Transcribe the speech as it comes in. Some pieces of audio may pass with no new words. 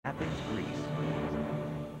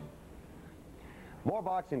More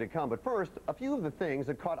boxing to come, but first, a few of the things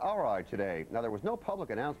that caught our eye today. Now, there was no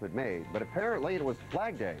public announcement made, but apparently it was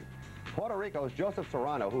Flag Day. Puerto Rico's Joseph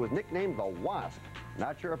Serrano, who is nicknamed the Wasp.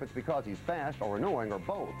 Not sure if it's because he's fast or annoying or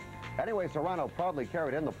both. Anyway, Serrano proudly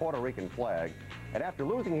carried in the Puerto Rican flag, and after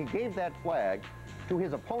losing, he gave that flag to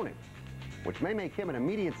his opponent, which may make him an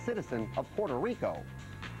immediate citizen of Puerto Rico.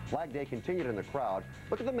 Flag Day continued in the crowd.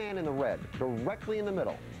 Look at the man in the red, directly in the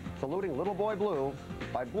middle, saluting Little Boy Blue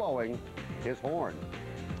by blowing his horn.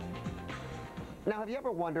 Now, have you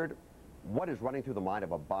ever wondered what is running through the mind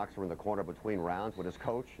of a boxer in the corner between rounds when his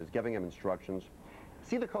coach is giving him instructions?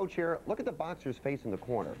 See the coach here? Look at the boxer's face in the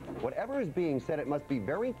corner. Whatever is being said, it must be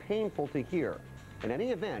very painful to hear. In any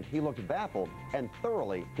event, he looked baffled and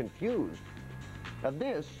thoroughly confused. Now,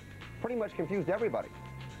 this pretty much confused everybody.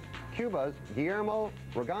 Cuba's Guillermo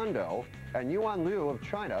Rigondeaux and Yuan Liu of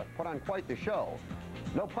China put on quite the show.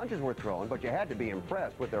 No punches were thrown, but you had to be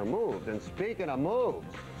impressed with their moves. And speaking of moves,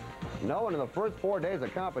 no one in the first 4 days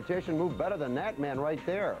of competition moved better than that man right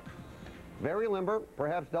there. Very limber,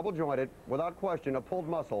 perhaps double-jointed, without question, a pulled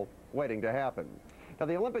muscle waiting to happen. Now,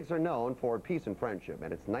 the Olympics are known for peace and friendship,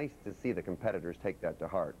 and it's nice to see the competitors take that to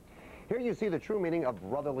heart. Here you see the true meaning of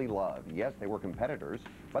brotherly love. Yes, they were competitors,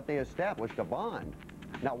 but they established a bond.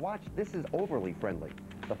 Now watch, this is overly friendly.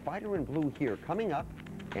 The fighter in blue here coming up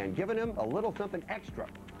and giving him a little something extra.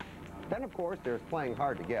 Then, of course, there's playing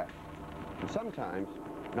hard to get. And sometimes,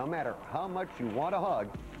 no matter how much you want a hug,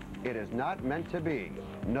 it is not meant to be.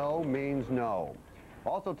 No means no.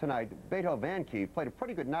 Also tonight, Beto Van Keeve played a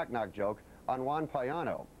pretty good knock-knock joke on Juan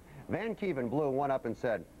Payano. Van Keeve in blue went up and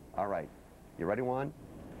said, "All right, you ready, Juan?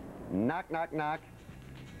 Knock, knock, knock.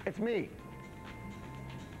 It's me."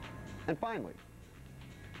 And finally,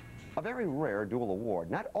 a very rare dual award.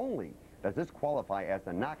 Not only does this qualify as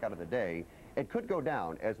the knockout of the day, it could go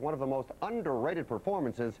down as one of the most underrated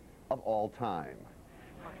performances of all time.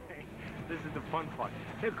 Okay, this is the fun part.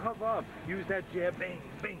 Here, cover up. Use that jab, bang,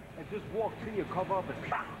 bang, and just walk to your cover up and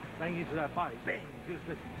bang, bang into that body, bang. Just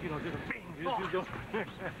a bang. Just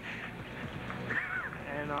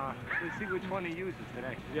and let's see which one he uses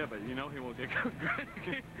today. Yeah, but you know he won't get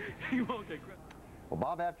credit. He won't get credit. Well,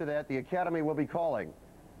 Bob, after that, the Academy will be calling.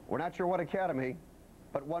 We're not sure what Academy,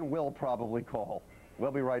 but one will probably call.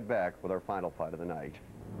 We'll be right back with our final fight of the night.